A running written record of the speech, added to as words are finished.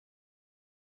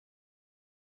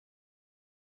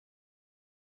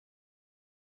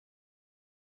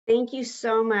Thank you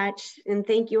so much. And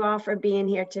thank you all for being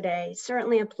here today.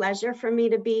 Certainly a pleasure for me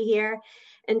to be here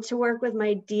and to work with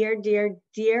my dear, dear,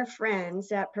 dear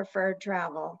friends at Preferred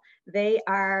Travel. They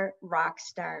are rock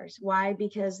stars. Why?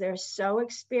 Because they're so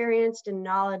experienced and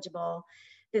knowledgeable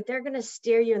that they're going to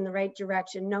steer you in the right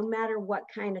direction no matter what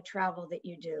kind of travel that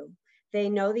you do. They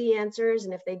know the answers,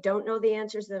 and if they don't know the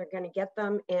answers, they're going to get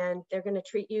them, and they're going to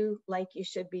treat you like you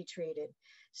should be treated.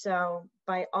 So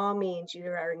by all means, you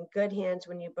are in good hands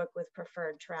when you book with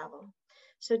Preferred Travel.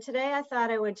 So today I thought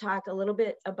I would talk a little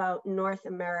bit about North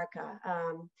America,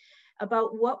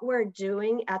 about what we're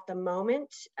doing at the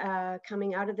moment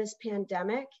coming out of this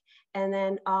pandemic, and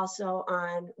then also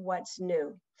on what's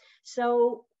new.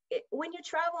 So when you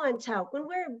travel on Tauck, when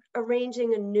we're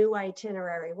arranging a new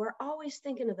itinerary, we're always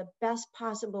thinking of the best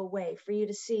possible way for you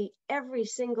to see every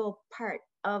single part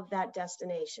of that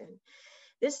destination.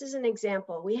 This is an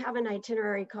example. We have an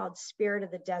itinerary called Spirit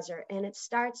of the Desert, and it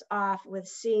starts off with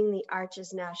seeing the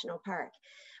Arches National Park.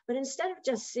 But instead of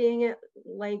just seeing it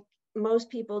like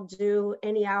most people do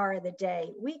any hour of the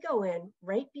day, we go in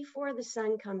right before the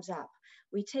sun comes up.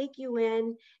 We take you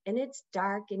in, and it's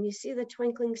dark, and you see the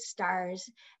twinkling stars,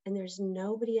 and there's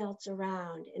nobody else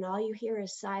around, and all you hear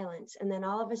is silence. And then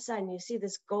all of a sudden, you see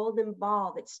this golden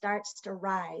ball that starts to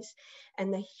rise,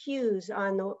 and the hues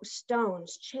on the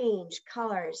stones change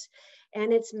colors,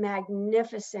 and it's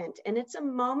magnificent. And it's a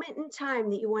moment in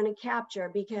time that you want to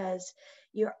capture, because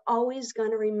you're always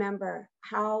going to remember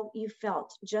how you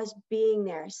felt just being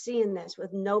there, seeing this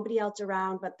with nobody else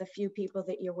around but the few people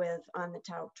that you're with on the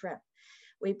Tauck trip.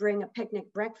 We bring a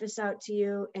picnic breakfast out to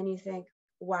you, and you think,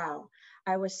 wow,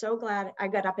 I was so glad I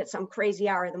got up at some crazy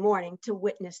hour of the morning to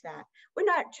witness that. We're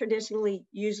not traditionally,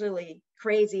 usually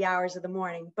crazy hours of the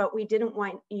morning, but we didn't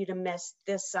want you to miss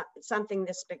this, something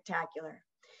this spectacular.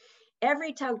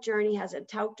 Every Tauck journey has a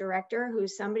Tauck director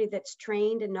who's somebody that's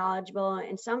trained and knowledgeable,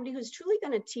 and somebody who's truly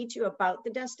going to teach you about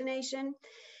the destination.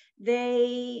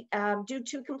 They do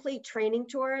 2 complete training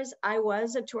tours. I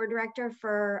was a tour director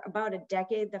for about a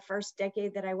decade, the first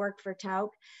decade that I worked for Tauck.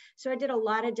 So I did a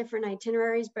lot of different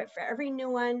itineraries, but for every new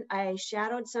one, I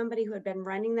shadowed somebody who had been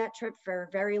running that trip for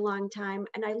a very long time.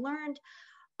 And I learned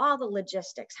all the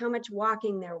logistics, how much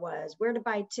walking there was, where to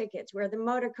buy tickets, where the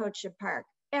motor coach should park,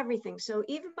 everything. So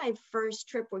even my first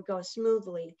trip would go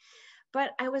smoothly, but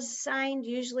I was assigned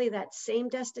usually that same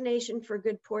destination for a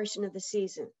good portion of the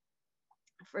season.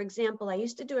 For example, I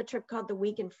used to do a trip called the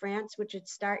Week in France, which would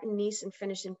start in Nice and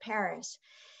finish in Paris.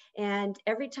 And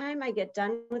every time I get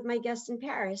done with my guests in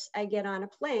Paris, I get on a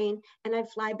plane and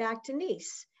I'd fly back to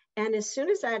Nice. And as soon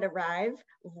as I'd arrive,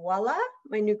 voila,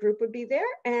 my new group would be there,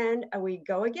 and we'd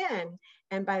go again.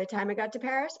 And by the time I got to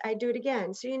Paris, I'd do it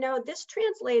again. So, you know, this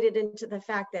translated into the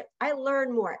fact that I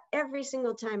learned more every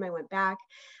single time I went back.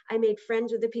 I made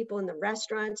friends with the people in the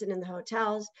restaurants and in the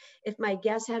hotels. If my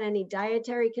guests had any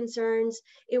dietary concerns,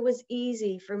 it was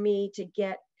easy for me to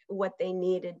get what they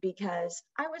needed because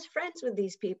I was friends with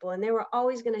these people and they were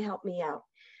always going to help me out.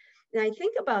 And I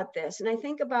think about this, and I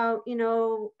think about, you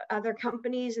know, other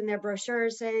companies and their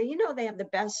brochures say, you know, they have the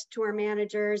best tour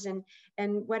managers and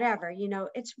whatever, you know,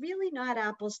 it's really not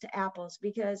apples to apples,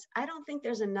 because I don't think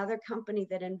there's another company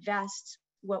that invests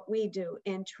what we do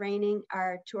in training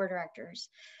our tour directors.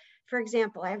 For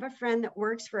example, I have a friend that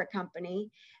works for a company,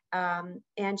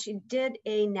 and she did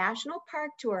a national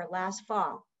park tour last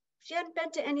fall. She hadn't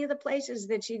been to any of the places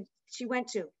that she went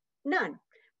to, none,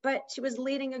 but she was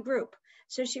leading a group.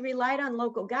 So she relied on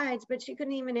local guides, but she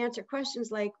couldn't even answer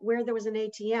questions like where there was an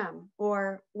ATM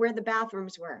or where the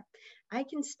bathrooms were. I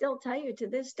can still tell you to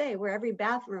this day where every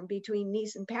bathroom between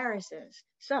Nice and Paris is.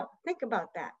 So think about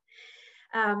that.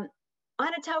 On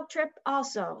a Tauck trip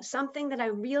also, something that I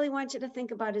really want you to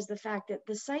think about is the fact that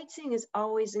the sightseeing is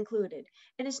always included.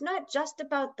 And it's not just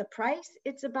about the price,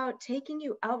 it's about taking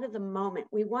you out of the moment.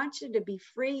 We want you to be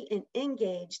free and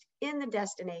engaged in the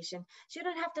destination, so you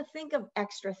don't have to think of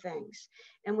extra things.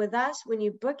 And with us, when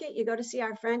you book it, you go to see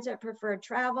our friends at Preferred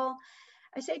Travel.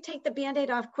 I say take the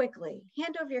Band-Aid off quickly,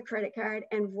 hand over your credit card,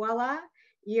 and voila,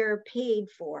 you're paid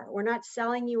for. We're not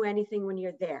selling you anything when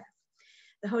you're there.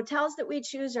 The hotels that we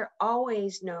choose are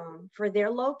always known for their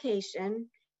location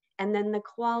and then the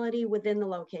quality within the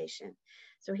location.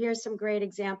 So here's some great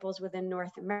examples within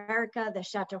North America: the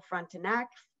Chateau Frontenac,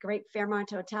 great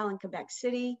Fairmont Hotel in Quebec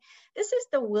City. This is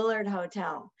the Willard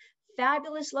Hotel.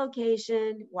 Fabulous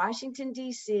location, Washington,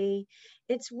 D.C.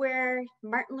 It's where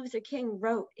Martin Luther King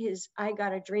wrote his I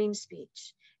Got a Dream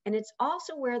speech. And it's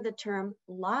also where the term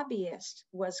lobbyist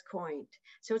was coined.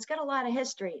 So it's got a lot of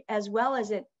history, as well as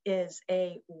it is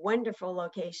a wonderful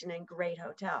location and great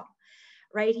hotel.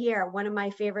 Right here, one of my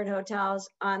favorite hotels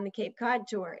on the Cape Cod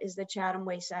tour is the Chatham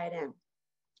Wayside Inn.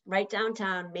 Right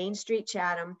downtown, Main Street,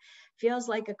 Chatham, feels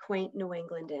like a quaint New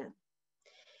England inn.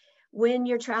 When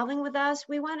you're traveling with us,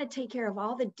 we want to take care of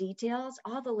all the details,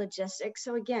 all the logistics.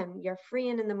 So again, you're free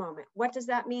and in the moment. What does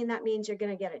that mean? That means you're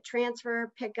going to get a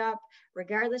transfer, pickup,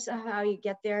 regardless of how you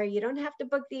get there. You don't have to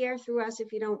book the air through us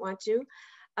if you don't want to.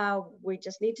 We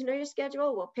just need to know your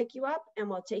schedule. We'll pick you up and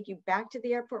we'll take you back to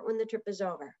the airport when the trip is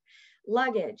over.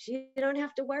 Luggage, you don't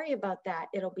have to worry about that.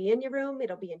 It'll be in your room.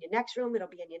 It'll be in your next room. It'll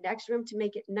be in your next room to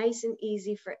make it nice and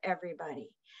easy for everybody.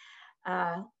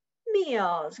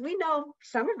 Meals. We know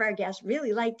some of our guests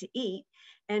really like to eat,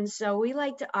 and so we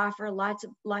like to offer lots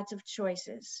of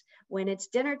choices. When it's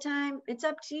dinner time, it's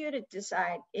up to you to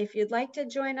decide if you'd like to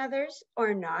join others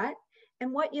or not,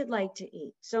 and what you'd like to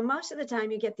eat. So most of the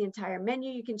time you get the entire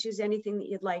menu. You can choose anything that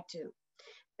you'd like to.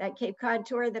 That Cape Cod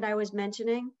tour that I was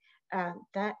mentioning,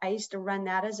 that I used to run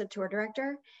that as a tour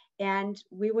director, and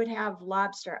we would have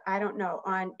lobster, I don't know,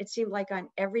 it seemed like on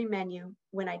every menu.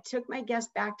 When I took my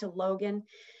guests back to Logan,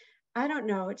 I don't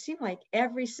know, it seemed like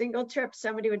every single trip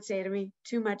somebody would say to me,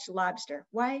 too much lobster.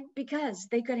 Why? Because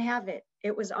they could have it.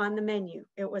 It was on the menu.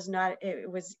 It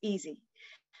was easy.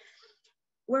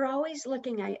 We're always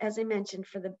looking, as I mentioned,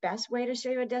 for the best way to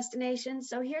show you a destination.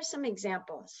 So here's some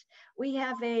examples. We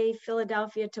have a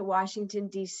Philadelphia to Washington,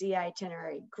 D.C.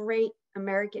 itinerary, great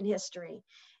American history.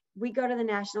 We go to the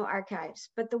National Archives,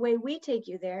 but the way we take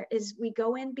you there is we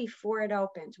go in before it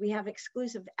opens. We have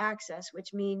exclusive access,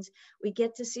 which means we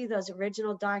get to see those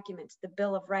original documents, the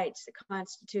Bill of Rights, the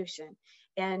Constitution.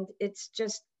 And it's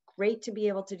just great to be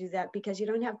able to do that because you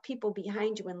don't have people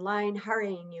behind you in line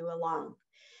hurrying you along.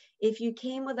 If you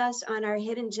came with us on our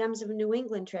Hidden Gems of New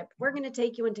England trip, we're going to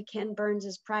take you into Ken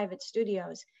Burns's private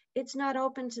studios. It's not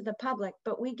open to the public,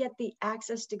 but we get the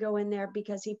access to go in there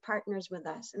because he partners with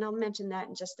us. And I'll mention that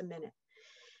in just a minute.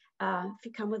 If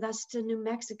you come with us to New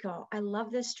Mexico, I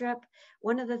love this trip.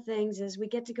 One of the things is we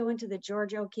get to go into the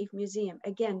George O'Keeffe Museum.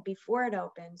 Again, before it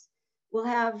opens,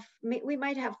 we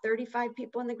might have 35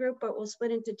 people in the group, but we'll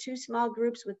split into 2 small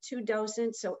groups with 2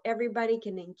 docents so everybody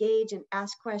can engage and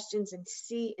ask questions and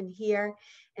see and hear.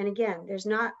 And again, there's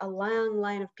not a long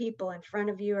line of people in front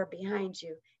of you or behind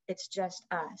you. It's just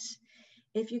us.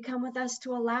 If you come with us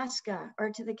to Alaska or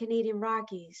to the Canadian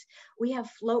Rockies, we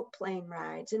have float plane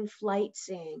rides and flight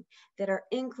seeing that are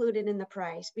included in the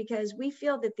price because we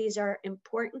feel that these are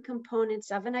important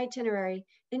components of an itinerary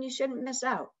and you shouldn't miss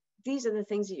out. These are the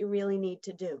things that you really need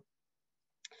to do.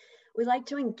 We like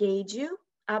to engage you.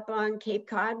 Up on Cape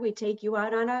Cod, we take you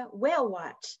out on a whale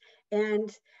watch.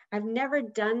 And I've never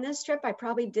done this trip. I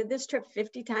probably did this trip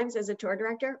 50 times as a tour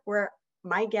director where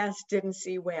my guests didn't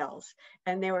see whales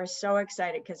and they were so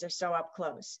excited because they're so up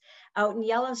close. Out in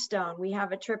Yellowstone, we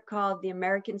have a trip called the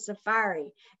American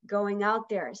Safari, going out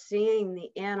there, seeing the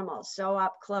animals so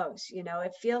up close. You know,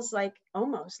 it feels like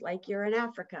almost like you're in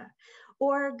Africa.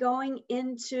 Or going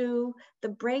into the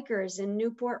breakers in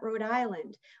Newport, Rhode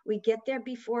Island. We get there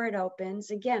before it opens.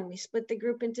 Again, we split the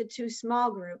group into 2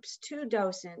 small groups. 2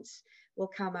 docents will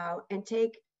come out and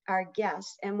take our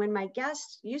guests. And when my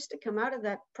guests used to come out of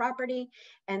that property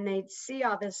and they'd see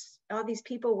all these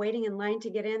people waiting in line to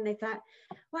get in, they thought,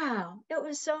 wow, it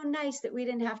was so nice that we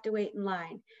didn't have to wait in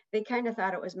line. They kind of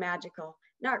thought it was magical.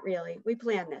 Not really, we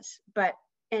planned this, but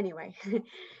anyway.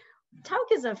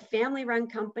 Tauck is a family-run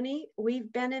company.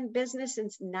 We've been in business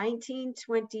since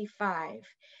 1925.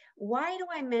 Why do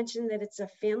I mention that it's a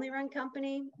family-run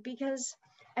company? Because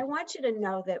I want you to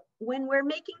know that when we're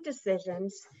making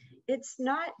decisions, it's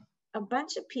not a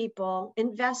bunch of people,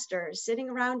 investors, sitting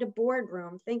around a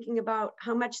boardroom thinking about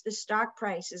how much the stock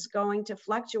price is going to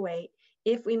fluctuate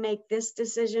if we make this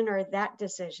decision or that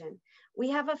decision. We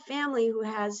have a family who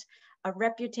has a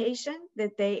reputation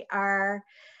that they are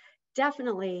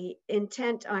definitely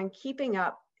intent on keeping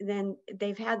up. Then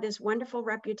they've had this wonderful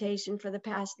reputation for the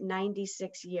past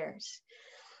 96 years.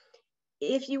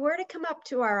 If you were to come up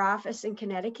to our office in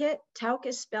Connecticut, Tauck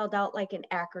is spelled out like an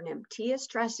acronym. T is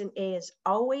trust and A is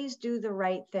always do the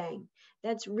right thing.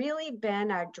 That's really been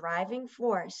our driving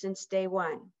force since day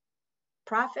one.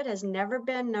 Profit has never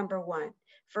been number one.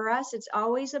 For us, it's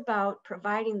always about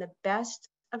providing the best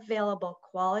available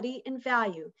quality and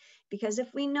value, because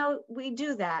if we know we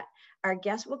do that, our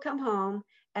guests will come home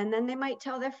and then they might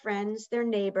tell their friends, their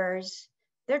neighbors,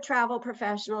 their travel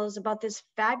professionals about this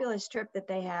fabulous trip that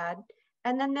they had,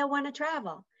 and then they'll want to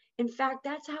travel. In fact,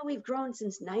 that's how we've grown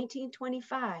since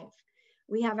 1925.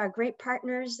 We have our great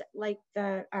partners like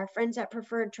our friends at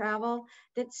Preferred Travel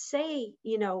that say,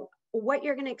 you know, what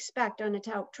you're going to expect on a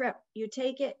Tauck trip. You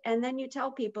take it and then you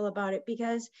tell people about it,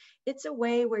 because it's a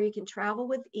way where you can travel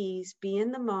with ease, be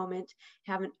in the moment,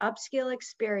 have an upskill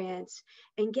experience,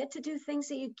 and get to do things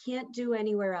that you can't do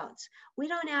anywhere else. We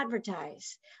don't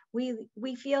advertise.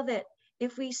 We feel that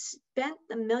if we spent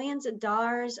the millions of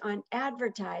dollars on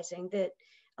advertising that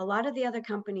a lot of the other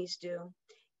companies do,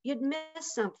 you'd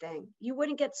miss something. You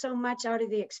wouldn't get so much out of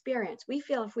the experience. We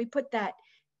feel if we put that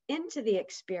into the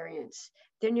experience,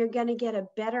 then you're going to get a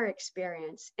better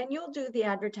experience, and you'll do the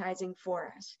advertising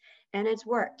for us. And it's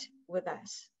worked with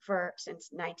us since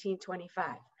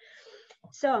 1925.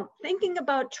 So thinking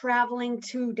about traveling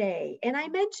today, and I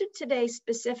mentioned today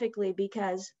specifically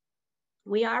because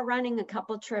we are running a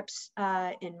couple trips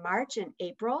in March and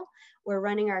April. We're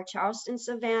running our Charleston,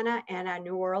 Savannah, and our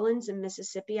New Orleans and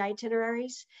Mississippi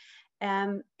itineraries.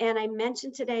 And I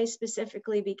mentioned today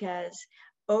specifically because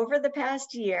over the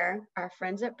past year, our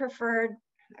friends at Preferred,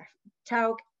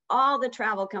 Tauck, all the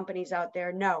travel companies out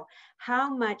there know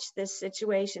how much this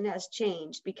situation has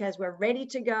changed, because we're ready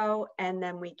to go and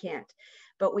then we can't.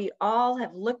 But we all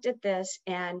have looked at this,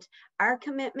 and our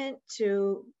commitment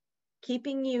to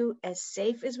keeping you as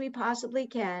safe as we possibly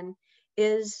can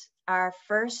is our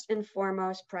first and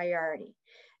foremost priority.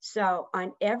 So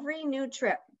on every new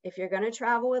trip, if you're going to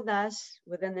travel with us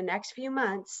within the next few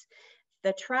months,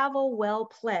 the Travel Well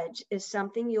Pledge is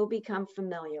something you'll become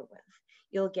familiar with.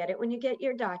 You'll get it when you get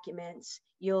your documents.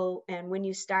 And when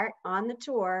you start on the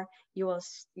tour,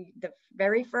 the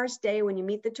very first day when you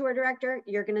meet the tour director,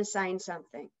 you're going to sign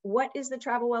something. What is the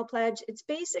Travel Well Pledge? It's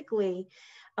basically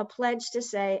a pledge to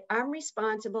say, I'm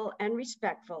responsible and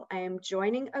respectful. I am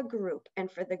joining a group,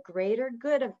 and for the greater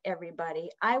good of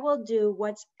everybody, I will do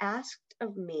what's asked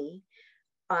of me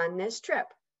on this trip.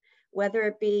 Whether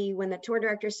it be when the tour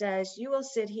director says, you will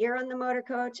sit here on the motor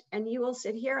coach and you will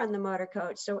sit here on the motor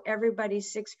coach, so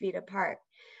everybody's 6 feet apart.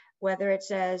 Whether it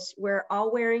says we're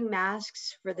all wearing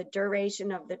masks for the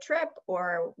duration of the trip,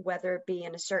 or whether it be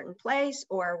in a certain place,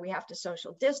 or we have to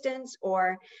social distance,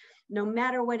 or no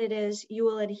matter what it is, you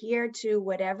will adhere to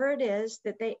whatever it is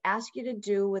that they ask you to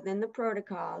do within the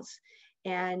protocols.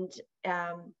 And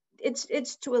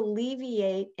it's to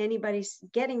alleviate anybody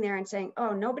getting there and saying,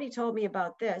 oh, nobody told me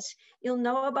about this. You'll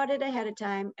know about it ahead of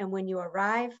time. And when you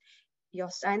arrive, you'll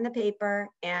sign the paper,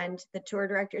 and the tour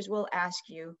directors will ask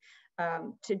you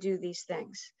to do these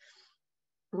things.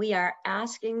 We are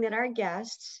asking that our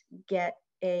guests get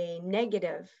a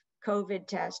negative COVID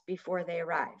test before they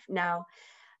arrive. Now,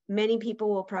 many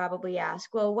people will probably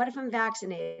ask, well, what if I'm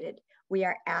vaccinated? We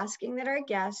are asking that our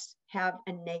guests have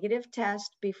a negative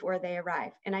test before they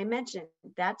arrive. And I mentioned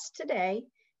that's today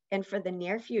and for the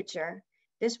near future.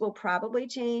 This will probably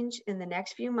change in the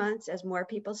next few months as more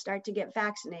people start to get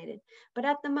vaccinated. But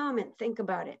at the moment, think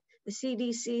about it. The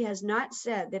CDC has not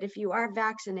said that if you are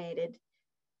vaccinated,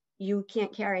 you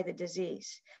can't carry the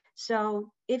disease.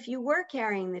 So if you were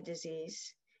carrying the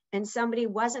disease and somebody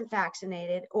wasn't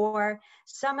vaccinated, or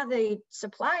some of the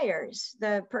suppliers,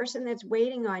 the person that's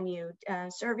waiting on you,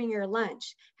 serving your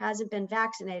lunch, hasn't been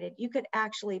vaccinated, you could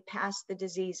actually pass the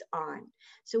disease on.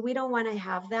 So we don't want to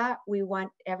have that. We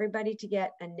want everybody to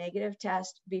get a negative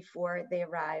test before they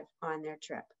arrive on their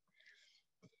trip.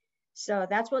 So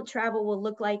that's what travel will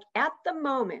look like at the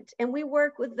moment. And we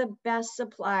work with the best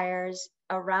suppliers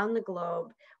around the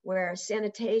globe, where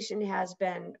sanitation has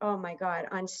been, oh my God,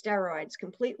 on steroids,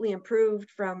 completely improved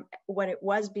from what it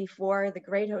was before. The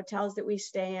great hotels that we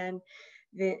stay in,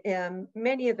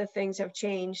 many of the things have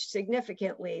changed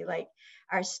significantly. Like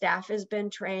our staff has been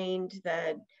trained,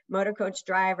 the motor coach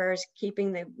drivers,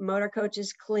 keeping the motor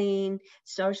coaches clean,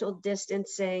 social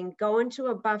distancing, going to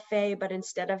a buffet, but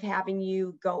instead of having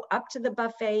you go up to the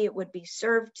buffet, it would be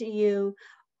served to you.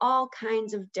 All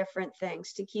kinds of different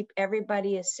things to keep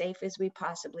everybody as safe as we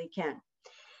possibly can.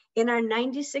 In our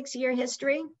 96-year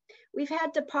history, we've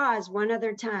had to pause one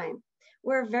other time.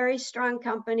 We're a very strong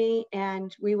company,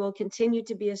 and we will continue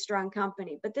to be a strong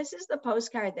company. But this is the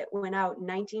postcard that went out in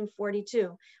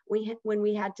 1942 when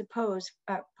we had to pause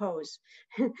for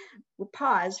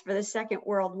the Second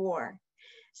World War.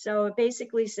 So it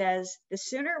basically says, the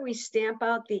sooner we stamp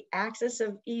out the axis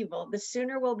of evil, the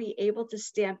sooner we'll be able to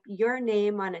stamp your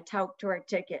name on a Tauck tour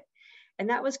ticket. And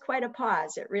that was quite a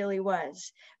pause, it really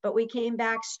was. But we came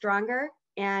back stronger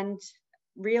and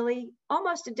really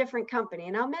almost a different company.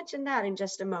 And I'll mention that in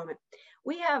just a moment.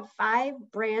 We have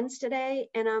 5 brands today,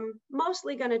 and I'm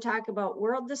mostly going to talk about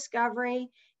world discovery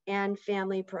and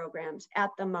family programs at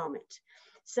the moment.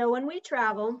 So when we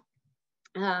travel,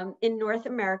 in North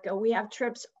America, we have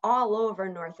trips all over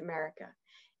North America,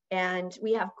 and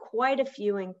we have quite a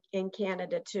few in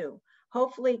Canada too.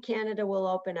 Hopefully Canada will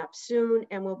open up soon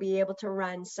and we'll be able to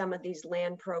run some of these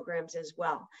land programs as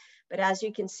well. But as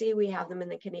you can see, we have them in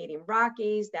the Canadian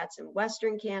Rockies, that's in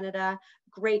Western Canada,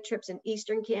 great trips in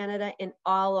Eastern Canada, and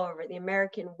all over the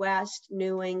American West,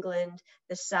 New England,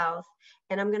 the South.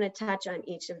 And I'm going to touch on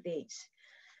each of these.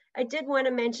 I did want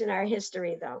to mention our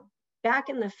history though. Back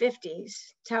in the 50s,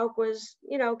 Tauck was,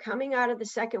 coming out of the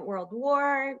Second World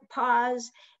War,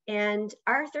 pause, and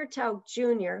Arthur Tauck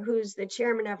Jr., who's the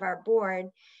chairman of our board,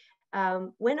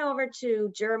 went over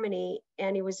to Germany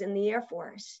and he was in the Air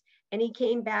Force. And he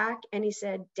came back and he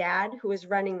said, Dad, who was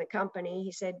running the company,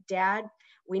 he said, Dad,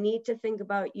 we need to think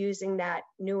about using that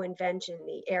new invention,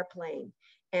 the airplane.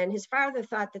 And his father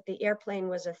thought that the airplane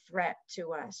was a threat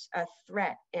to us,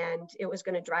 and it was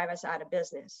going to drive us out of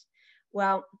business.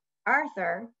 Well,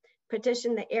 Arthur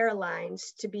petitioned the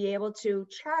airlines to be able to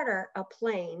charter a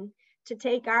plane to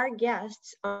take our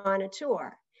guests on a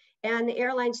tour. And the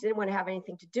airlines didn't want to have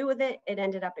anything to do with it. It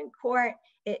ended up in court.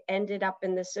 It ended up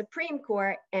in the Supreme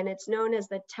Court, and it's known as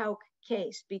the Tauck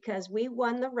case because we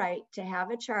won the right to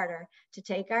have a charter to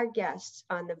take our guests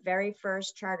on the very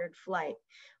first chartered flight.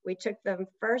 We took them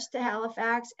first to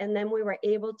Halifax, and then we were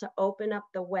able to open up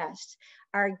the West.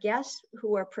 Our guests,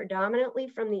 who were predominantly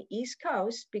from the East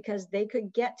Coast, because they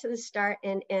could get to the start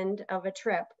and end of a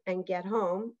trip and get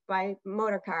home by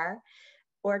motor car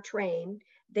or train,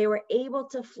 they were able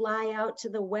to fly out to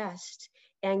the West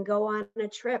and go on a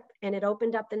trip, and it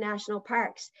opened up the national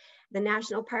parks. The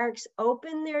national parks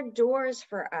opened their doors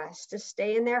for us to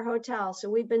stay in their hotels. So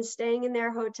we've been staying in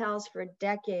their hotels for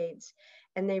decades,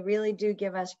 and they really do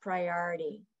give us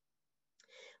priority.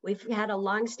 We've had a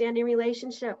long-standing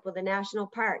relationship with the national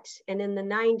parks, and in the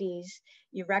 90s,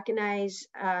 you recognize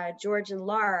George and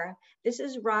Laura. This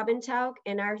is Robin Tauck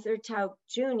and Arthur Tauck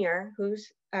Jr.,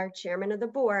 who's our chairman of the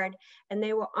board, and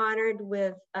they were honored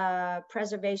with a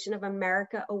Preservation of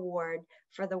America Award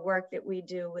for the work that we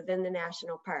do within the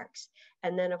national parks.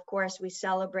 And then, of course, we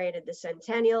celebrated the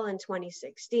centennial in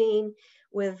 2016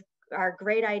 with our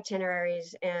great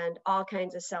itineraries and all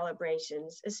kinds of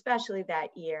celebrations, especially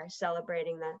that year,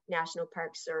 celebrating the National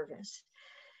Park Service.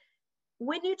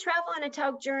 When you travel on a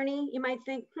Tauck journey, you might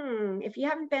think, if you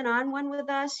haven't been on one with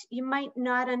us, you might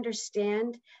not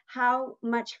understand how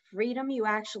much freedom you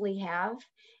actually have.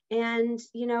 And,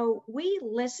 we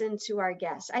listen to our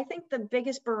guests. I think the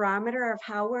biggest barometer of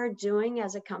how we're doing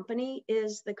as a company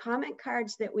is the comment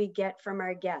cards that we get from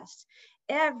our guests.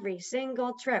 Every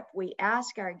single trip, we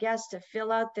ask our guests to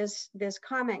fill out this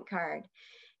comment card.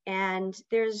 And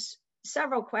there's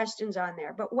several questions on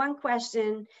there, but one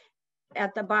question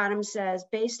at the bottom says,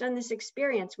 based on this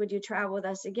experience, would you travel with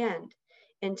us again?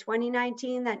 In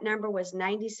 2019, that number was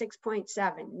 96.7.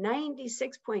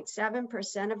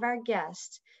 96.7% of our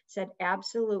guests said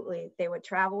absolutely they would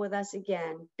travel with us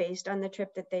again based on the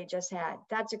trip that they just had.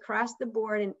 That's across the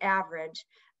board an average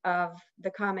of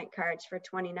the comment cards for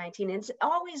 2019. And it's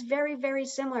always very, very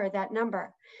similar, that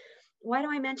number. Why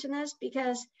do I mention this?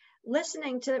 Because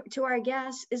listening to our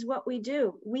guests is what we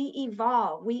do. We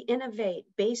evolve, we innovate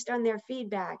based on their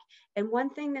feedback. And one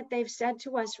thing that they've said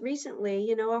to us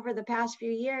recently, over the past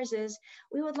few years is,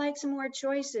 we would like some more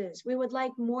choices. We would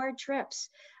like more trips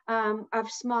of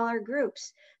smaller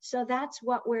groups. So that's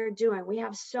what we're doing. We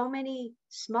have so many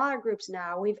smaller groups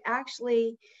now. We've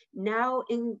actually now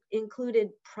included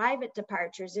private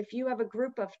departures. If you have a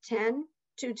group of 10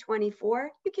 to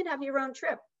 24, you can have your own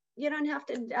trip. You don't have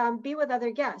to be with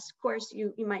other guests. Of course,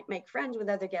 you might make friends with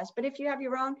other guests, but if you have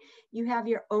your own, you have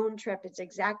your own trip. It's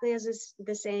exactly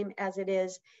the same as it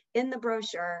is in the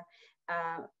brochure,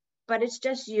 but it's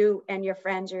just you and your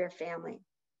friends or your family.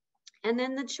 And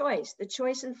then the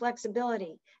choice and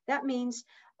flexibility. That means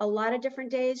a lot of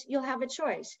different days, you'll have a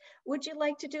choice. Would you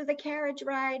like to do the carriage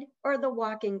ride or the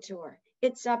walking tour?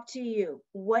 It's up to you.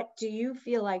 What do you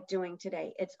feel like doing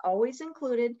today? It's always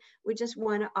included. We just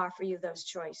want to offer you those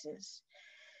choices.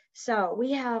 So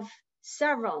we have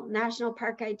several national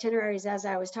park itineraries, as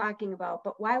I was talking about,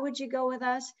 but why would you go with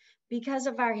us? Because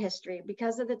of our history,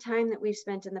 because of the time that we've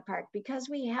spent in the park, because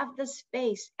we have the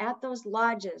space at those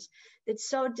lodges that's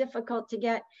so difficult to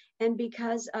get, and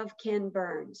because of Ken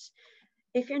Burns.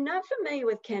 If you're not familiar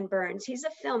with Ken Burns, he's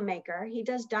a filmmaker. He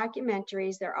does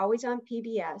documentaries. They're always on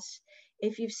PBS.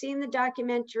 If you've seen the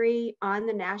documentary on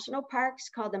the national parks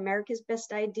called America's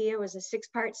Best Idea, it was a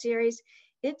 6-part series.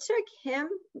 It took him,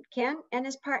 Ken, and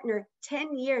his partner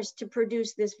 10 years to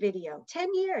produce this video. 10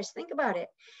 years, think about it.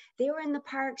 They were in the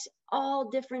parks all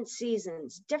different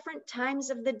seasons, different times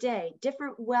of the day,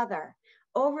 different weather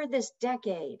over this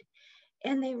decade.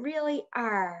 And they really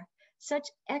are such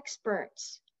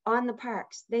experts on the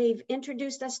parks. They've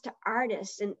introduced us to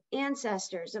artists and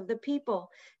ancestors of the people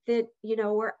that, you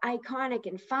know, were iconic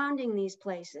in founding these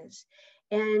places.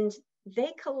 And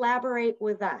they collaborate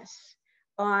with us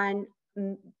on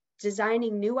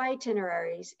designing new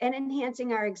itineraries and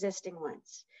enhancing our existing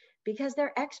ones because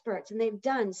they're experts and they've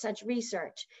done such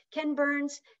research. Ken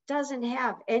Burns doesn't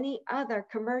have any other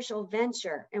commercial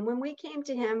venture. And when we came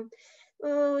to him, it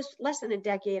was less than a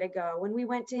decade ago, when we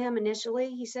went to him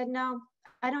initially, he said, no,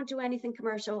 I don't do anything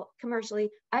commercially.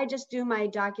 I just do my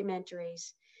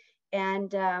documentaries.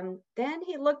 And then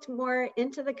he looked more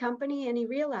into the company and he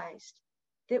realized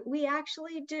that we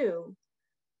actually do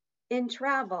in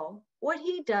travel what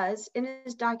he does in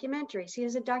his documentaries. He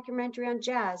has a documentary on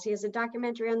jazz. He has a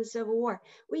documentary on the Civil War.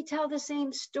 We tell the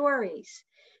same stories.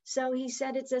 So he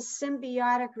said it's a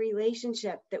symbiotic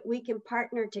relationship that we can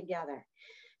partner together.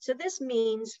 So this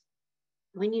means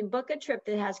when you book a trip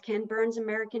that has Ken Burns'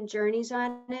 American Journeys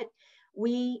on it,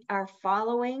 we are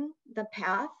following the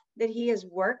path that he has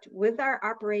worked with our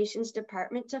operations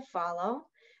department to follow,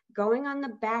 going on the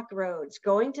back roads,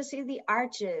 going to see the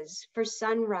arches for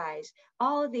sunrise,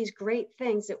 all of these great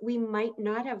things that we might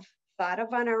not have thought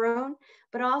of on our own,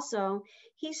 but also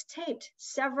he's taped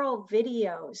several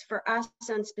videos for us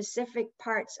on specific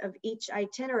parts of each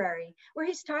itinerary where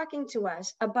he's talking to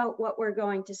us about what we're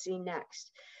going to see next.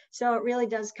 So it really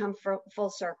does come full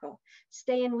circle.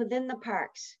 Staying within the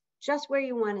parks, just where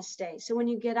you want to stay. So when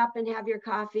you get up and have your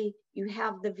coffee, you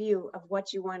have the view of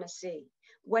what you want to see,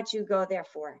 what you go there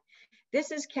for.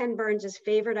 This is Ken Burns'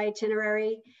 favorite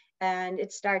itinerary, and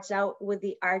it starts out with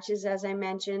the arches, as I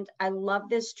mentioned. I love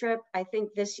this trip. I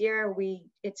think this year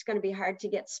it's going to be hard to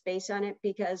get space on it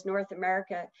because North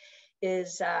America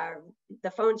is, the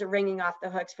phones are ringing off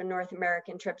the hooks for North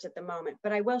American trips at the moment.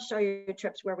 But I will show you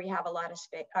trips where we have a lot of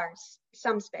space, or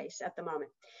some space at the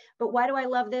moment. But why do I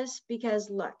love this? Because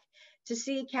look, to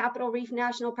see Capitol Reef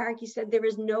National Park, he said there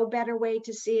is no better way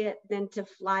to see it than to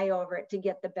fly over it to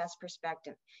get the best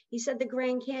perspective. He said the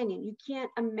Grand Canyon, you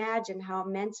can't imagine how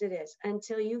immense it is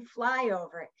until you fly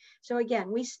over it. So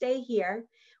again, we stay here.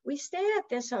 We stay at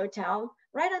this hotel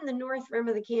right on the north rim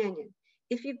of the canyon.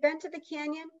 If you've been to the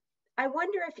canyon, I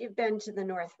wonder if you've been to the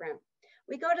North Rim.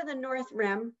 We go to the North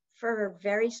Rim for a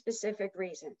very specific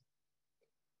reason.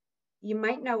 You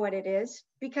might know what it is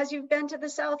because you've been to the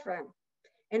South Rim.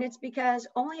 And it's because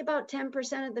only about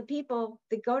 10% of the people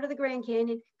that go to the Grand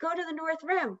Canyon go to the North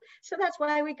Rim. So that's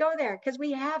why we go there, because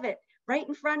we have it right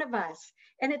in front of us.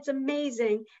 And it's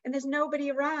amazing. And there's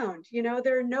nobody around. You know,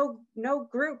 there are no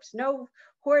groups, no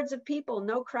hordes of people,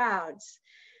 no crowds.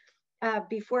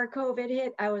 Before COVID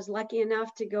hit, I was lucky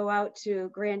enough to go out to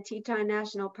Grand Teton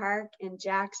National Park in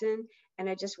Jackson. And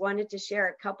I just wanted to share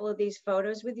a couple of these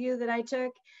photos with you that I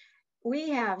took.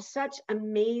 We have such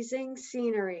amazing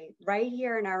scenery right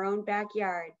here in our own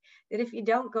backyard that if you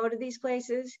don't go to these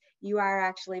places, you are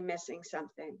actually missing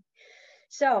something.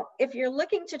 So if you're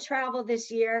looking to travel this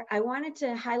year, I wanted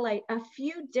to highlight a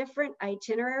few different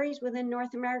itineraries within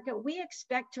North America. We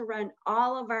expect to run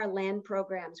all of our land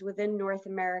programs within North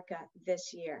America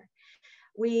this year.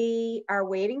 We are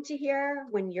waiting to hear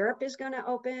when Europe is going to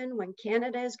open, when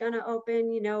Canada is going to open,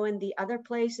 you know, and the other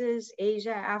places,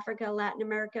 Asia, Africa, Latin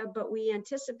America, but we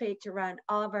anticipate to run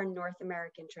all of our North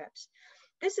American trips.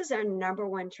 This is our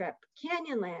 #1 trip.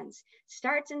 Canyonlands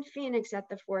starts in Phoenix at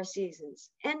the Four Seasons,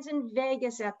 ends in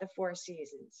Vegas at the Four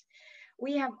Seasons.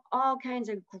 We have all kinds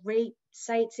of great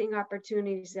sightseeing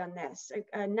opportunities on this.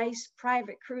 A nice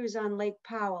private cruise on Lake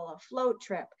Powell, a float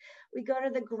trip. We go to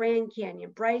the Grand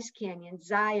Canyon, Bryce Canyon,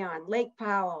 Zion, Lake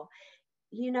Powell.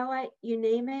 You know what? You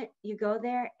name it, you go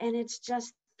there, and it's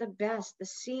just the best. The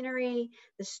scenery,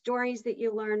 the stories that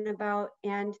you learn about,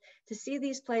 and to see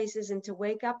these places and to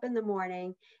wake up in the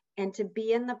morning and to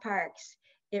be in the parks,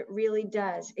 it really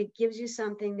does. It gives you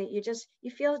something that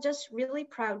you feel just really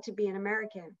proud to be an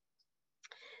American.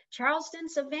 Charleston,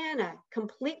 Savannah,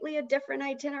 completely a different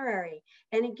itinerary.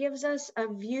 And it gives us a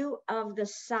view of the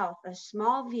South, a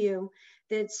small view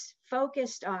that's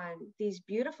focused on these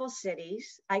beautiful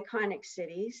cities, iconic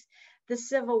cities, the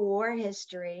Civil War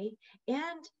history,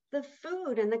 and the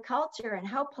food and the culture and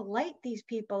how polite these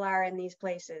people are in these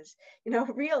places. You know,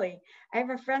 really, I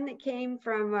have a friend that came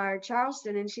from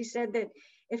Charleston, and she said that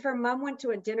if her mom went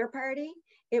to a dinner party,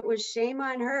 it was shame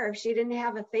on her if she didn't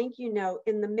have a thank you note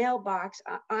in the mailbox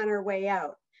on her way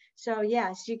out. So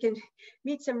yes, you can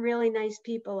meet some really nice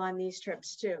people on these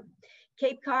trips too.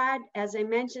 Cape Cod, as I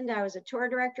mentioned, I was a tour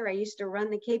director. I used to run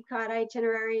the Cape Cod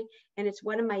itinerary, and it's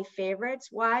one of my favorites.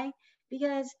 Why?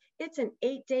 Because it's an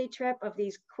 8-day trip of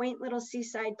these quaint little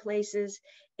seaside places,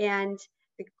 and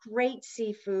the great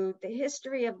seafood, the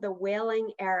history of the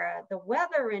whaling era, the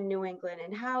weather in New England,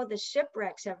 and how the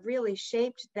shipwrecks have really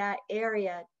shaped that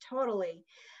area totally.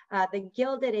 The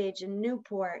Gilded Age in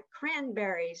Newport,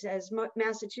 cranberries as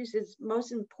Massachusetts'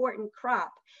 most important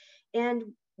crop. And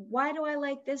why do I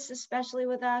like this, especially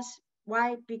with us?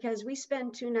 Why? Because we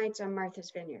spend 2 nights on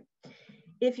Martha's Vineyard.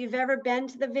 If you've ever been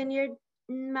to the vineyard,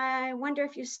 I wonder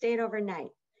if you stayed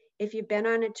overnight. If you've been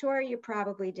on a tour, you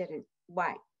probably didn't.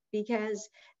 Why? Because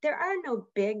there are no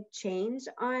big chains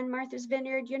on Martha's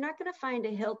Vineyard. You're not going to find a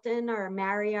Hilton or a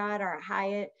Marriott or a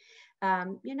Hyatt.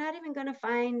 You're not even going to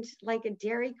find like a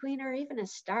Dairy Queen or even a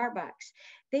Starbucks.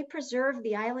 They preserve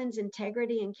the island's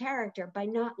integrity and character by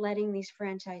not letting these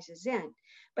franchises in.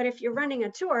 But if you're running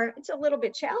a tour, it's a little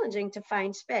bit challenging to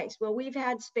find space. Well, we've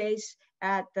had space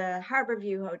at the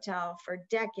Harborview Hotel for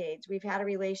decades. We've had a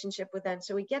relationship with them,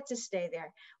 so we get to stay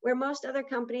there. Where most other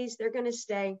companies, they're going to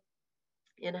stay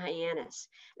in Hyannis.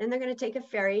 Then they're going to take a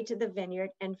ferry to the vineyard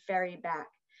and ferry back.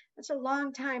 That's a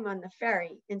long time on the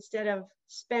ferry instead of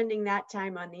spending that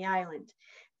time on the island.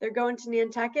 They're going to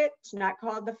Nantucket. It's not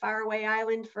called the faraway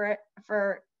island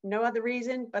for no other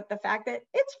reason but the fact that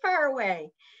it's far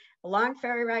away. A long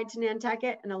ferry ride to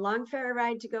Nantucket and a long ferry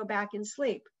ride to go back and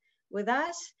sleep. With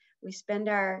us, we spend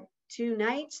our 2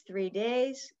 nights, 3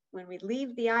 days. When we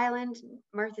leave the island,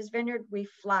 Martha's Vineyard, we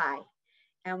fly.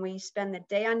 And we spend the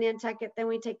day on Nantucket, then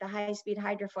we take the high-speed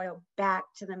hydrofoil back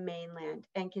to the mainland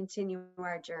and continue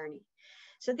our journey.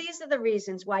 So these are the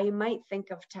reasons why you might think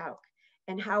of Tauck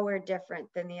and how we're different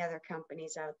than the other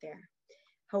companies out there.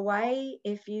 Hawaii,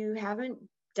 if you haven't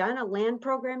done a land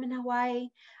program in Hawaii,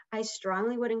 I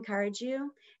strongly would encourage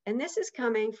you. And this is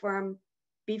coming from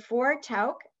before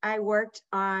Tauck, I worked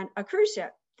on a cruise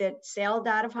ship that sailed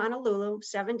out of Honolulu,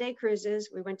 7-day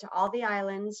cruises. We went to all the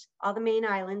islands, all the main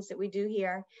islands that we do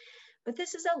here. But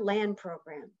this is a land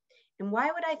program. And why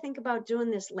would I think about doing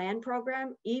this land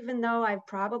program, even though I've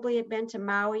probably been to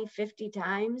Maui 50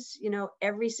 times, you know,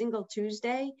 every single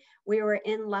Tuesday, we were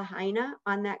in Lahaina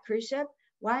on that cruise ship.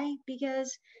 Why?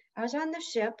 Because I was on the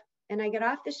ship and I got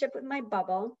off the ship with my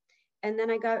bubble. And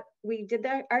then we did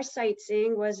our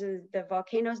sightseeing, was the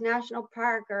Volcanoes National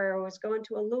Park or was going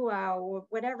to a luau or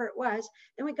whatever it was.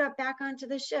 Then we got back onto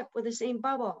the ship with the same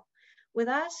bubble. With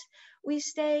us, we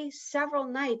stay several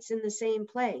nights in the same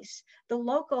place. The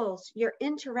locals, you're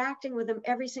interacting with them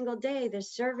every single day. They're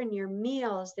serving your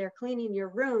meals, they're cleaning your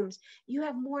rooms. You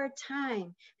have more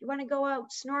time. If you want to go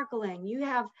out snorkeling, you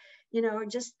have, you know, or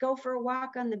just go for a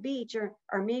walk on the beach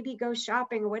or maybe go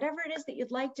shopping or whatever it is that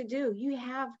you'd like to do. You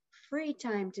have free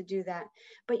time to do that,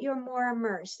 but you're more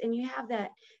immersed and you have that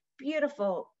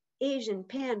beautiful Asian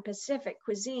Pan-Pacific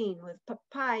cuisine with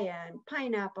papaya and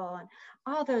pineapple and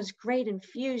all those great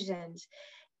infusions.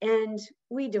 And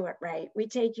we do it right. We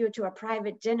take you to a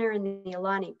private dinner in the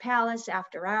Aulani Palace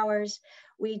after hours.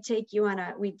 We take you on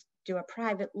we do a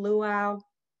private luau.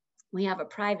 We have a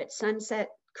private sunset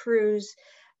cruise.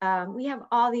 We have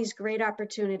all these great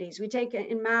opportunities. We take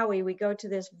in Maui, we go to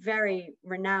this very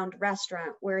renowned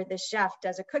restaurant where the chef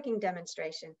does a cooking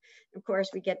demonstration. Of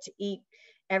course, we get to eat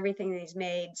everything that he's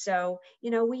made. So, you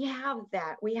know, we have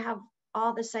that. We have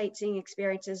all the sightseeing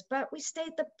experiences, but we stay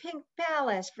at the Pink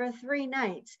Palace for 3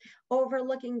 nights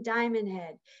overlooking Diamond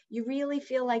Head. You really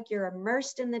feel like you're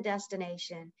immersed in the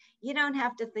destination. You don't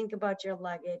have to think about your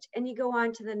luggage and you go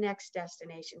on to the next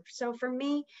destination. So for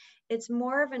me, it's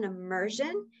more of an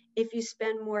immersion if you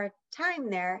spend more time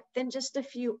there than just a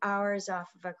few hours off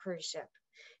of a cruise ship.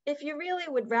 If you really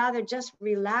would rather just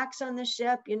relax on the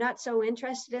ship, you're not so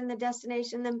interested in the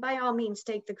destination, then by all means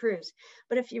take the cruise.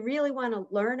 But if you really want to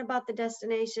learn about the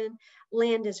destination,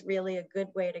 land is really a good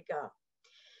way to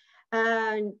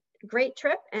go. Great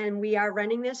trip, and we are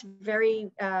running this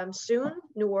very soon,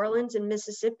 New Orleans and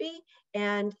Mississippi.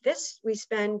 And we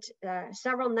spend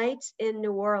several nights in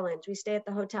New Orleans. We stay at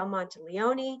the Hotel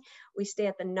Monteleone. We stay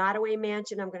at the Nottoway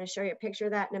Mansion. I'm going to show you a picture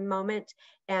of that in a moment.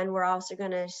 And we're also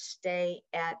going to stay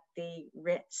at the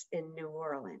Ritz in New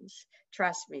Orleans.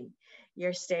 Trust me,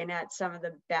 you're staying at some of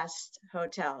the best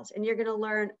hotels. And you're going to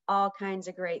learn all kinds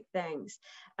of great things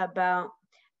about,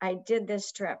 I did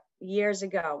this trip years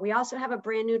ago. We also have a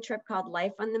brand new trip called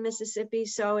Life on the Mississippi.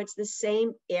 So it's the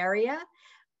same area,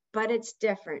 but it's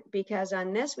different because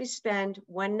on this, we spend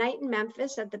 1 night in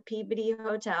Memphis at the Peabody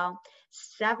Hotel,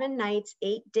 7 nights,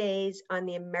 8 days on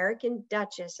the American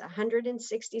Duchess,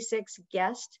 166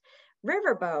 guest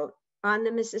riverboat on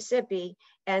the Mississippi,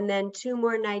 and then 2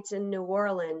 more nights in New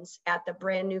Orleans at the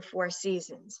brand new Four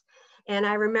Seasons. And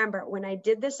I remember when I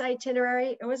did this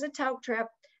itinerary, it was a Tauck trip.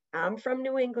 I'm from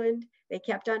New England. They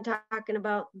kept on talking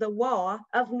about the war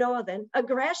of Northern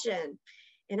aggression.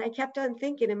 And I kept on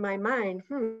thinking in my mind,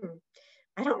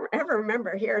 I don't ever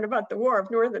remember hearing about the War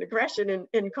of Northern Aggression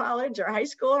in college or high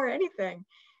school or anything.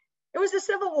 It was the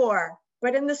Civil War,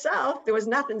 but in the South, there was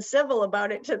nothing civil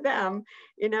about it to them,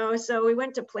 so we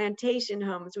went to plantation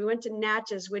homes. We went to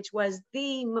Natchez, which was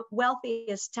the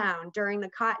wealthiest town during the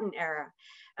cotton era.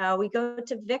 We go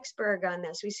to Vicksburg on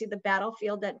this. We see the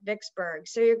battlefield at Vicksburg.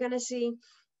 So you're going to see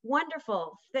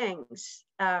wonderful things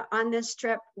on this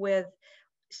trip with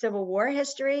Civil War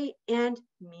history and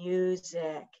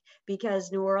music,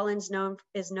 because New Orleans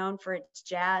is known for its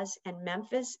jazz and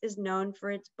Memphis is known for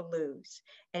its blues.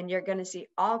 And you're going to see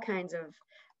all kinds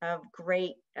of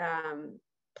great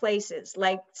places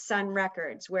like Sun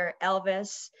Records, where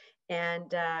Elvis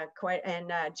and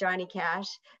Johnny Cash,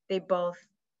 they both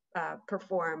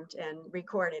performed and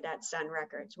recorded at Sun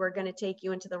Records. We're going to take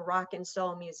you into the Rock and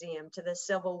Soul Museum, to the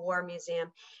Civil War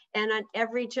Museum. And on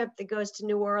every trip that goes to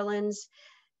New Orleans,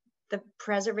 the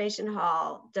Preservation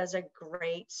Hall does a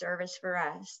great service for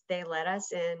us. They let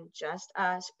us in, just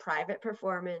us, private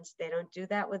performance. They don't do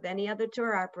that with any other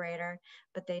tour operator,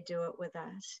 but they do it with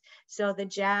us. So the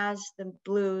jazz, the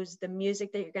blues, the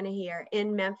music that you're going to hear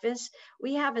in Memphis,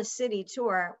 we have a city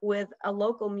tour with a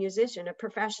local musician, a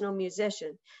professional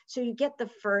musician. So you get the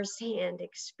firsthand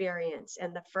experience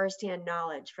and the firsthand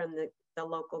knowledge from the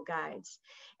local guides.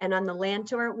 And on the land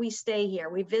tour, we stay here.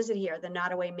 We visit here, the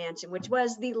Nottoway Mansion, which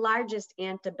was the largest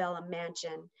antebellum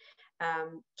mansion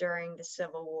during the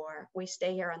Civil War. We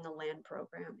stay here on the land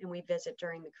program and we visit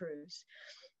during the cruise.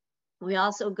 We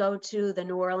also go to the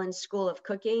New Orleans School of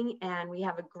Cooking and we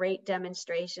have a great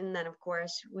demonstration. Then of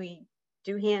course we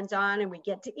do hands-on and we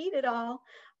get to eat it all.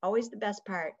 Always the best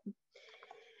part.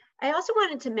 I also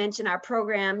wanted to mention our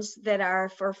programs that are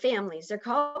for families. They're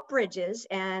called Bridges,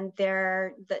 and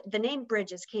the name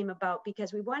Bridges came about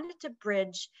because we wanted to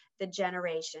bridge the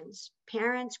generations,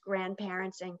 parents,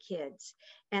 grandparents, and kids.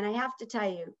 And I have to tell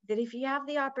you that if you have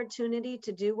the opportunity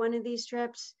to do one of these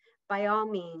trips, by all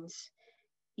means,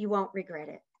 you won't regret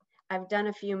it. I've done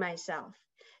a few myself.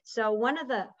 So one of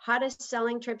the hottest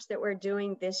selling trips that we're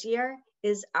doing this year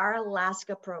is our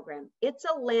Alaska program. It's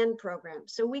a land program,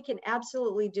 so we can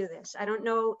absolutely do this. I don't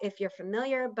know if you're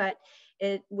familiar, but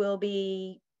it will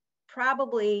be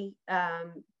probably,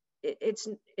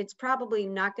 it's probably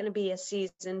not gonna be a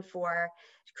season for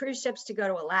cruise ships to go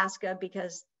to Alaska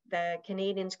because the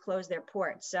Canadians close their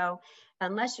ports. So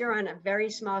unless you're on a very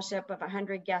small ship of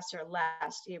 100 guests or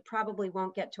less, you probably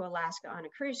won't get to Alaska on a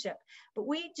cruise ship. But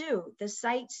we do the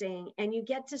sightseeing and you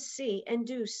get to see and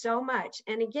do so much.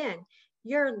 And again,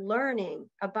 you're learning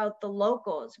about the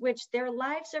locals, which their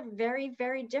lives are very,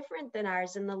 very different than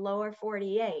ours in the lower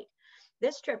 48.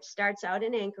 This trip starts out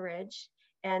in Anchorage,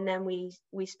 and then we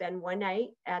spend one night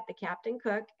at the Captain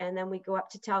Cook, and then we go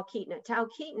up to Talkeetna.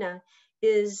 Talkeetna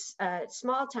is a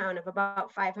small town of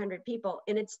about 500 people,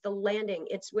 and it's the landing.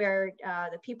 It's where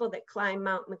the people that climb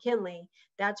Mount McKinley,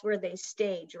 that's where they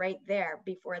stage right there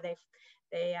before they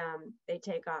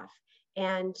take off.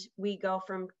 And we go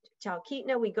from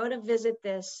Talkeetna, we go to visit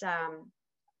this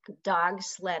dog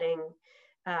sledding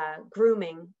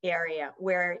grooming area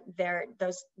where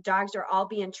those dogs are all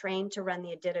being trained to run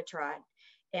the Iditarod.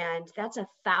 And that's a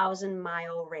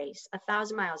 1,000-mile race,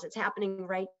 1,000 miles. It's happening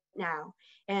right now.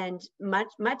 And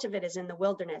much of it is in the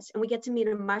wilderness. And we get to meet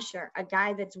a musher, a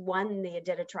guy that's won the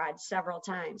Iditarod several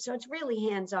times. So it's really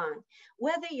hands-on.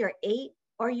 Whether you're 8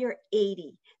 or you're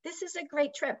 80, this is a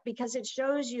great trip because it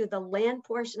shows you the land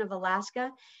portion of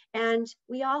Alaska. And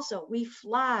we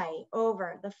fly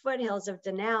over the foothills of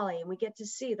Denali and we get to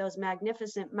see those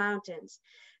magnificent mountains.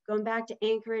 Going back to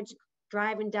Anchorage,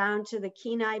 driving down to the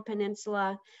Kenai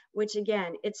Peninsula, which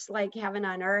again, it's like heaven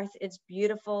on earth. It's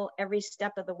beautiful every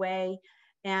step of the way.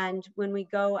 And when we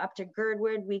go up to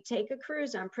Girdwood, we take a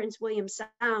cruise on Prince William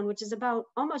Sound, which is about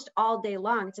almost all day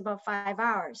long. It's about 5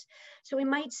 hours. So we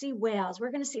might see whales. We're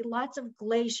going to see lots of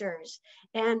glaciers.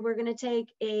 And we're going to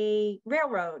take a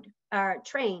railroad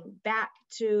train back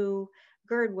to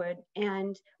Girdwood.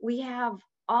 And we have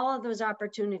all of those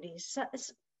opportunities,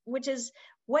 which is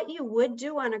what you would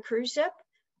do on a cruise ship,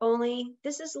 only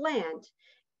this is land.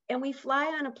 And we fly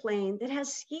on a plane that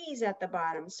has skis at the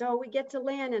bottom. So we get to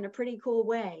land in a pretty cool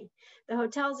way. The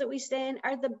hotels that we stay in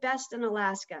are the best in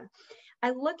Alaska.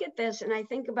 I look at this and I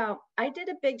think about, I did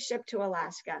a big ship to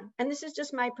Alaska, and this is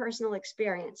just my personal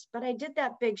experience, but I did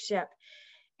that big ship.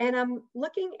 And I'm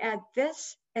looking at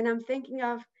this and I'm thinking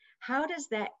of, how does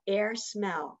that air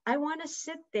smell? I want to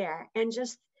sit there and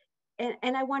just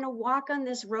and I want to walk on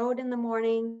this road in the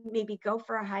morning, maybe go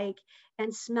for a hike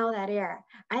and smell that air.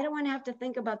 I don't want to have to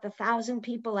think about the 1,000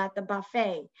 people at the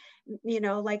buffet,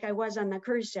 like I was on the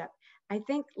cruise ship. I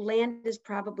think land is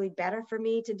probably better for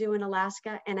me to do in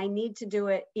Alaska, and I need to do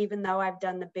it even though I've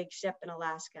done the big ship in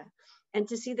Alaska. And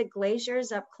to see the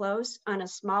glaciers up close on a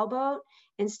small boat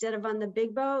instead of on the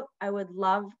big boat, I would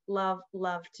love, love,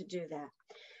 love to do that.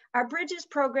 Our bridges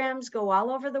programs go all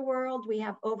over the world. We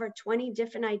have over 20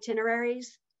 different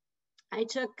itineraries. I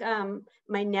took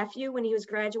my nephew when he was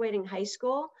graduating high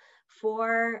school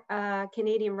for a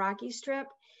Canadian Rockies trip.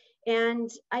 And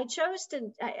I chose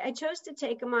to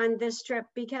take him on this trip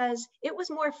because it was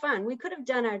more fun. We could have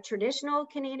done a traditional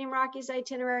Canadian Rockies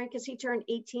itinerary because he turned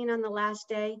 18 on the last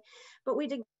day, but we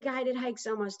did guided hikes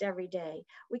almost every day.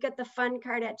 We got the fun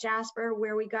cart at Jasper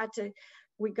where we got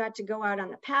to go out on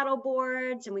the paddle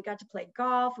boards, and we got to play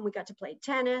golf, and we got to play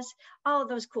tennis, all of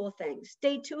those cool things.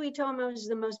 Day 2, he told me it was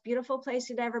the most beautiful place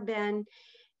he'd ever been.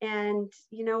 And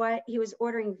you know what? He was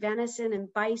ordering venison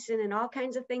and bison and all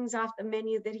kinds of things off the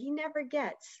menu that he never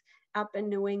gets up in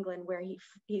New England where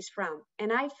he's from.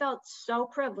 And I felt so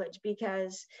privileged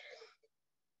because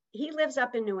he lives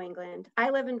up in New England. I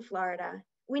live in Florida.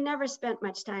 We never spent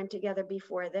much time together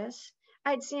before this.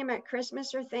 I'd see him at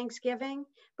Christmas or Thanksgiving,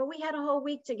 but we had a whole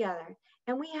week together.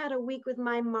 And we had a week with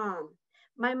my mom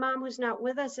who's not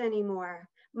with us anymore.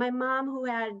 My mom who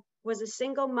was a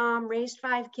single mom, raised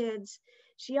 5 kids.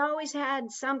 She always had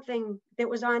something that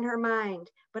was on her mind,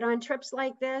 but on trips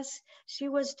like this, she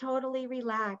was totally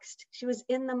relaxed. She was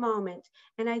in the moment.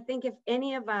 And I think if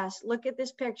any of us look at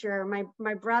this picture,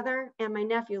 my brother and my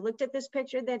nephew looked at this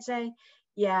picture, they'd say,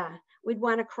 yeah, we'd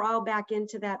want to crawl back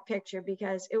into that picture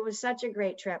because it was such a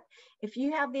great trip. If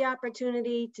you have the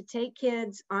opportunity to take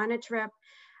kids on a trip,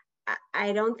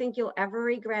 I don't think you'll ever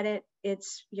regret it.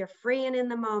 You're free and in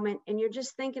the moment, and you're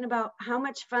just thinking about how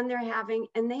much fun they're having,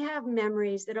 and they have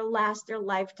memories that'll last their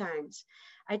lifetimes.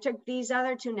 I took these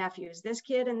other 2 nephews, this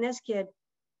kid and this kid,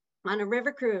 on a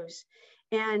river cruise.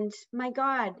 And my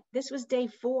God, this was day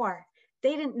 4.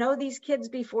 They didn't know these kids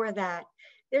before that.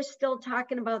 They're still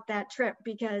talking about that trip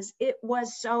because it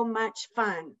was so much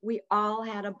fun. We all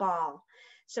had a ball.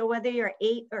 So whether you're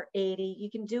 8 or 80, you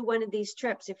can do one of these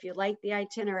trips if you like the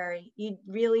itinerary. You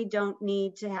really don't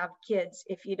need to have kids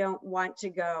if you don't want to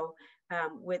go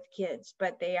with kids,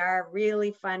 but they are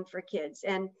really fun for kids.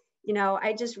 And, you know,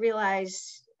 I just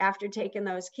realized after taking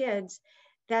those kids,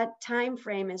 that time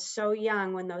frame is so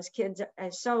young when those kids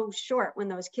are so short when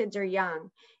those kids are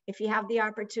young. If you have the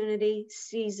opportunity,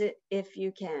 seize it if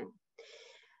you can.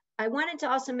 I wanted to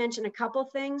also mention a couple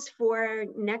things for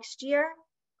next year.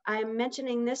 I'm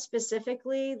mentioning this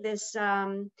specifically, this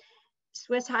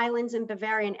Swiss Highlands and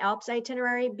Bavarian Alps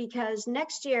itinerary, because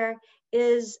next year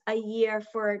is a year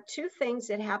for 2 things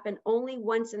that happen only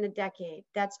once in a decade.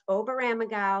 That's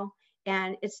Oberammergau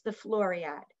and it's the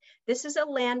Floriade. This is a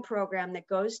land program that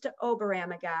goes to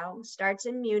Oberammergau, starts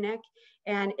in Munich,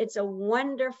 and it's a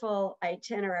wonderful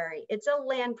itinerary. It's a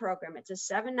land program. It's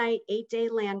a 7-night, 8-day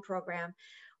land program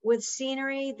with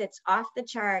scenery that's off the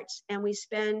charts, and we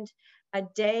spend a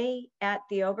day at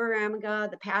the Oberammergau,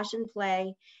 the Passion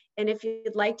Play. And if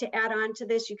you'd like to add on to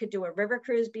this, you could do a river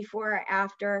cruise before or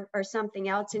after or something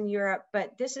else in Europe.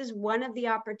 But this is one of the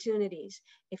opportunities.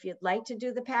 If you'd like to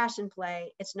do the Passion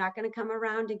Play, it's not going to come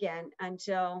around again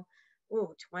until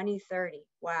 2030.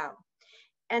 Wow.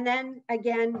 And then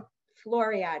again,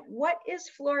 Floriade. What is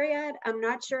Floriade? I'm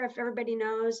not sure if everybody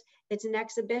knows. It's an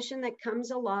exhibition that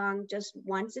comes along just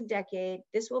once a decade.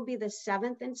 This will be the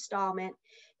 7th installment.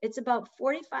 It's about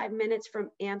 45 minutes from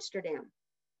Amsterdam.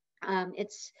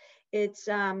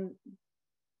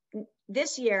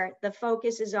 This year, the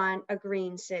focus is on a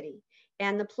green city.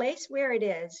 And the place where it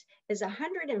is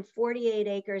 148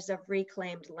 acres of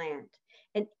reclaimed land.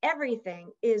 And everything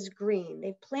is green.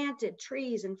 They've planted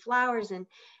trees and flowers,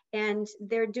 and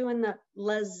they're doing the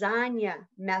lasagna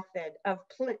method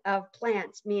of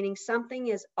plants, meaning something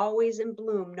is always in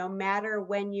bloom no matter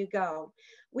when you go.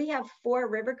 We have 4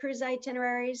 river cruise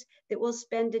itineraries that will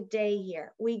spend a day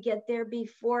here. We get there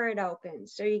before it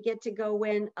opens, so you get to go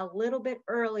in a little bit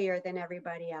earlier than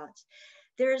everybody else.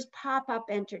 There's pop-up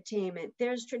entertainment.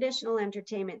 There's traditional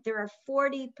entertainment. There are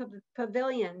 40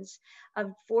 pavilions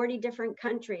of 40 different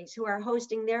countries who are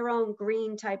hosting their own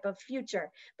green type of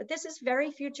future. But this is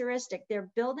very futuristic.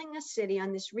 They're building a city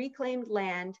on this reclaimed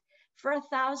land for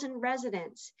 1,000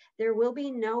 residents. There will be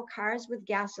no cars with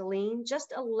gasoline,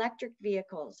 just electric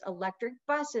vehicles, electric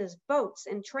buses, boats,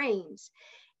 and trains.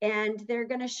 And they're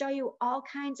going to show you all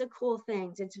kinds of cool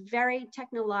things. It's very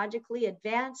technologically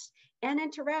advanced and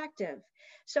interactive.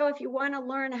 So if you want to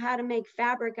learn how to make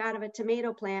fabric out of a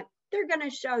tomato plant, they're going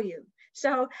to show you.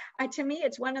 So to me,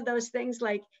 it's one of those things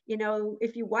like, you know,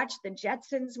 if you watched the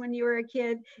Jetsons when you were a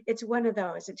kid, it's one of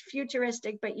those. It's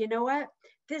futuristic, but you know what?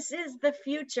 this is the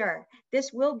future.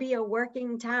 This will be a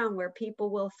working town where people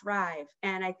will thrive.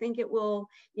 And I think it will,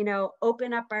 you know,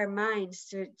 open up our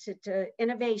minds to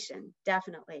innovation,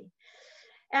 definitely.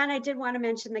 And I did want to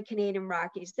mention the Canadian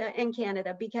Rockies in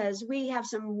Canada, because we have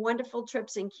some wonderful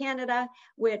trips in Canada,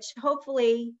 which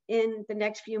hopefully in the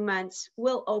next few months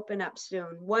will open up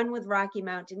soon. One with Rocky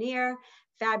Mountaineer,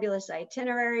 fabulous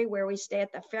itinerary where we stay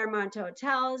at the Fairmont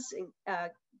Hotels,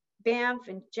 Banff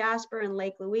and Jasper and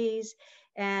Lake Louise.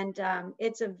 And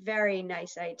it's a very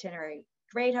nice itinerary.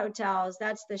 Great hotels.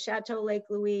 That's the Chateau Lake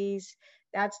Louise.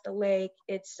 That's the lake.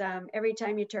 It's every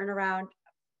time you turn around,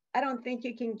 I don't think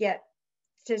you can get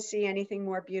to see anything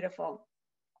more beautiful.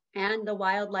 And the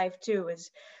wildlife too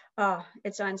is, oh,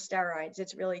 it's on steroids.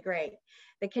 It's really great.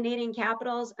 The Canadian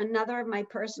capitals, another of my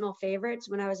personal favorites.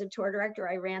 When I was a tour director,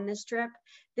 I ran this trip.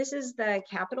 This is the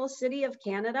capital city of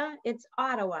Canada. It's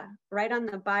Ottawa, right on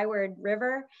the Byward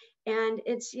River. And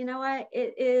it's, you know what,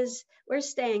 it is, we're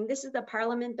staying, this is the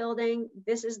Parliament building,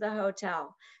 this is the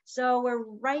hotel. So we're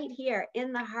right here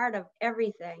in the heart of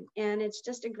everything. And it's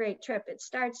just a great trip. It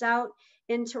starts out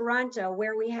in Toronto,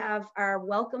 where we have our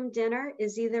welcome dinner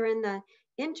is either in the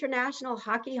International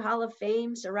Hockey Hall of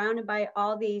Fame, surrounded by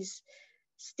all these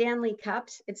Stanley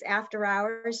Cups. It's after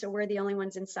hours, so we're the only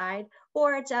ones inside,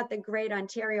 or it's at the Great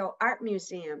Ontario Art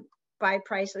Museum by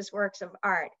priceless works of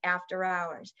art after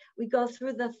hours. We go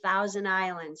through the Thousand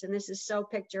Islands, and this is so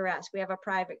picturesque. We have a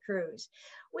private cruise.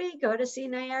 We go to see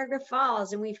Niagara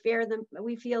Falls, and we feel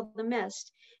the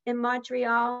mist. In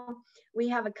Montreal, we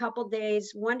have a couple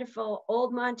days, wonderful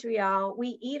old Montreal.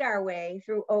 We eat our way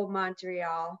through old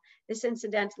Montreal. This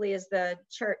incidentally is the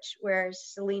church where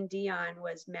Celine Dion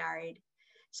was married.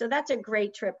 So that's a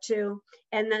great trip too.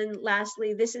 And then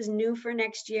lastly, this is new for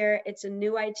next year. It's a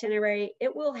new itinerary.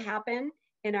 It will happen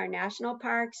in our national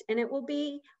parks, and it will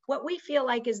be what we feel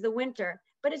like is the winter,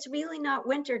 but it's really not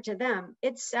winter to them.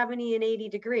 It's 70 and 80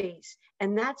 degrees.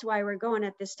 And that's why we're going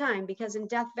at this time, because in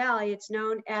Death Valley, it's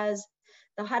known as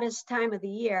the hottest time of the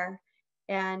year.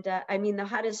 And I mean, the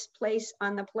hottest place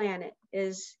on the planet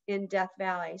is in Death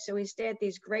Valley. So we stay at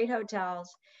these great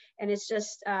hotels, and it's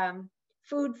just,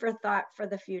 food for thought for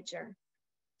the future.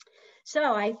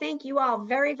 So I thank you all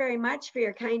very, very much for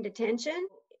your kind attention.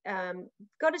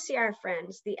 Go to see our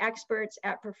friends, the experts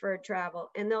at Preferred Travel,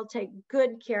 and they'll take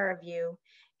good care of you.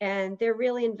 And they're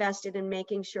really invested in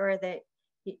making sure that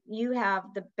you have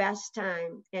the best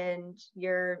time and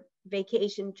your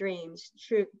vacation dreams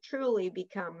truly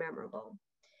become memorable.